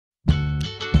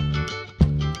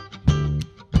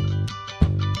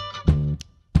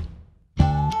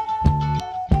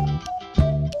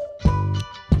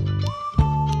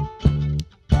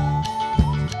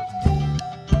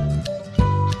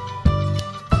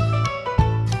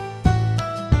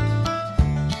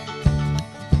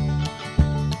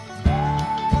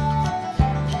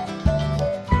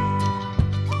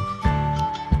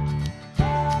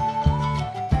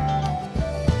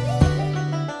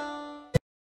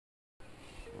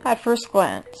At first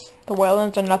glance, the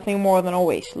wetlands are nothing more than a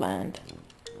wasteland.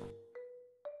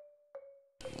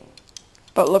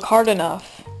 But look hard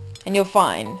enough, and you'll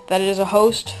find that it is a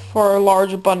host for a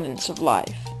large abundance of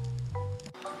life.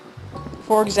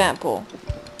 For example,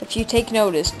 if you take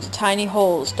notice to tiny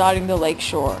holes dotting the lake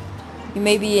shore, you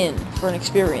may be in for an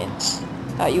experience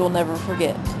that you will never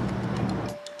forget.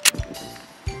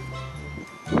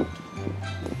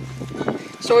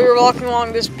 So we were walking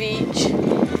along this beach,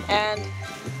 and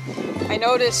I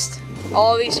noticed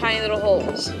all these tiny little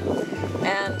holes,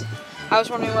 and I was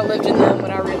wondering what lived in them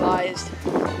when I realized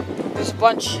there's a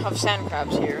bunch of sand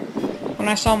crabs here. When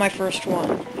I saw my first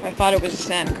one, I thought it was a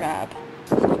sand crab.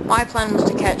 My plan was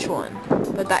to catch one,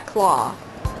 but that claw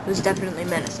was definitely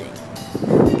menacing.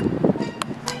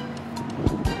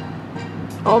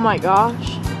 Oh my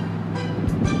gosh.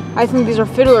 I think these are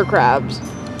fiddler crabs.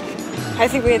 I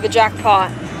think we hit the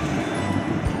jackpot.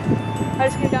 I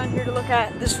just came down here to look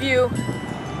at this view,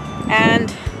 and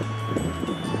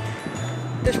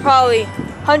there's probably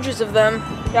hundreds of them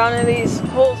down in these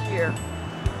holes here.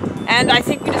 And I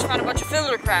think we just found a bunch of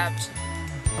fiddler crabs.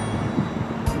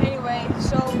 Anyway,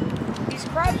 so these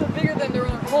crabs are bigger than their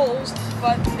own holes,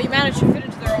 but they manage to fit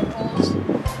into their own holes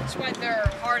despite their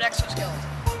hard exoskeleton.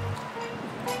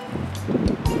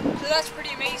 So that's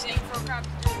pretty amazing for a crab to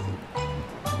do.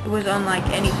 It was unlike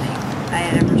anything I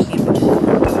had ever seen before.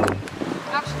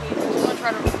 Actually, there's one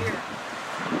right over here.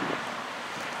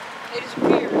 They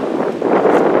disappeared.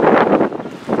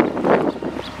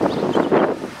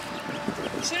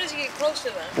 As soon as you get close to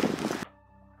them,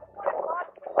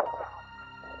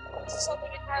 this is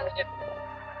something entirely different.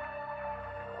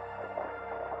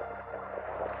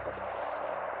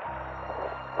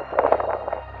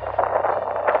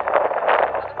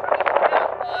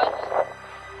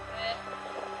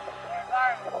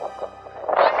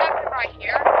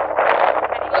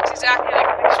 Exactly like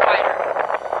a big spider.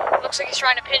 Looks like he's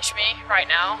trying to pinch me right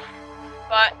now,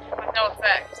 but with no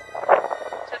effect.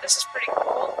 So this is pretty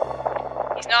cool.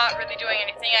 He's not really doing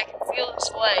anything. I can feel his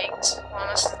legs. Well,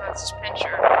 that's his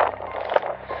pincher.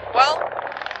 Well,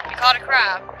 we caught a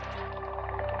crab.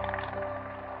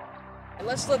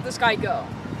 Let's let this guy go.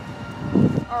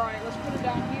 Alright, let's put him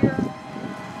down here,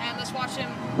 and let's watch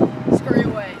him scurry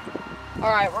away.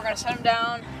 Alright, we're going to set him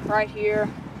down right here,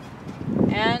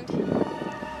 and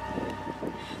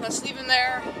let's leave him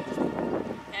there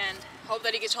and hope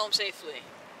that he gets home safely.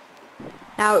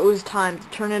 Now it was time to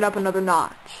turn it up another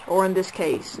notch, or in this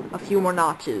case, a few more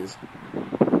notches,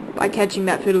 by catching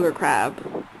that fiddler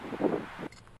crab.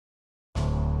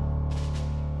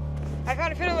 I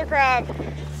caught a fiddler crab!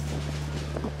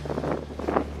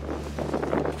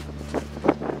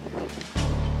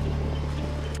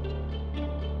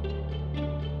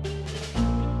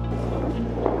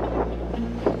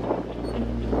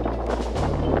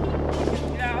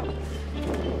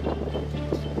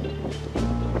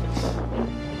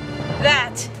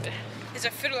 That is a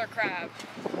fiddler crab.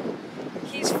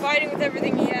 He's fighting with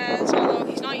everything he has, although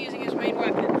he's not using his main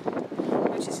weapon,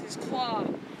 which is his claw.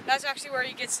 That's actually where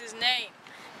he gets his name.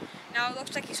 Now it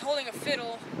looks like he's holding a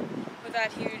fiddle with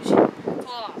that huge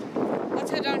claw. Let's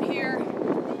head down here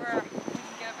where we can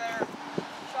get a better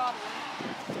shot of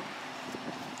him.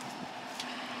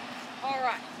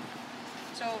 Alright,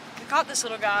 so we caught this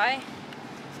little guy,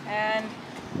 and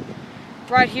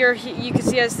right here you can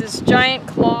see he has this giant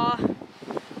claw.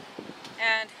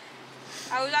 And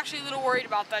I was actually a little worried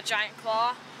about that giant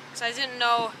claw, because I didn't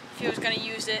know if he was going to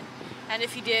use it, and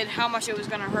if he did, how much it was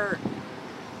going to hurt.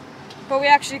 But we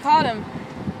actually caught him.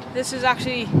 This is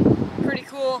actually pretty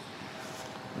cool.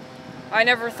 I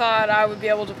never thought I would be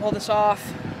able to pull this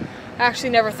off. I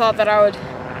actually never thought that I would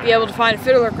be able to find a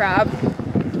fiddler crab.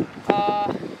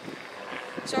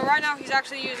 So right now he's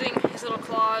actually using his little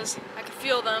claws. I can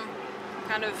feel them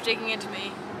kind of digging into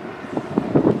me.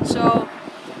 So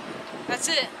that's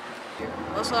it.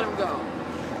 Let's let him go.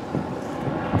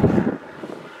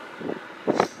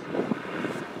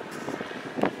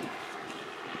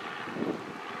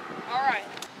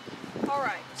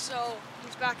 Alright, so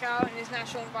he's back out in his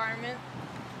natural environment.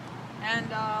 And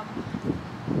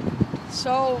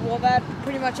well, that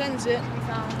pretty much ends it. We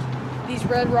found these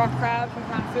red rock crabs, we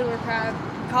found a fiddler crab,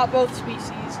 we caught both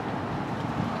species.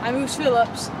 I'm Moose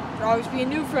Phillips. There'll always be a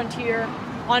new frontier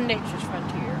on nature's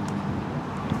frontier.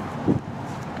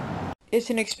 It's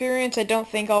an experience I don't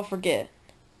think I'll forget.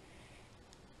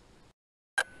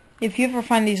 If you ever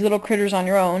find these little critters on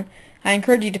your own, I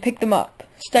encourage you to pick them up,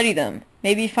 study them,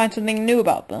 maybe find something new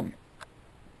about them.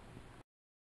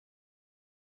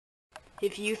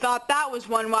 If you thought that was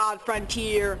one wild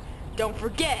frontier, don't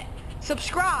forget,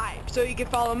 subscribe so you can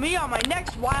follow me on my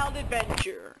next wild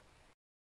adventure.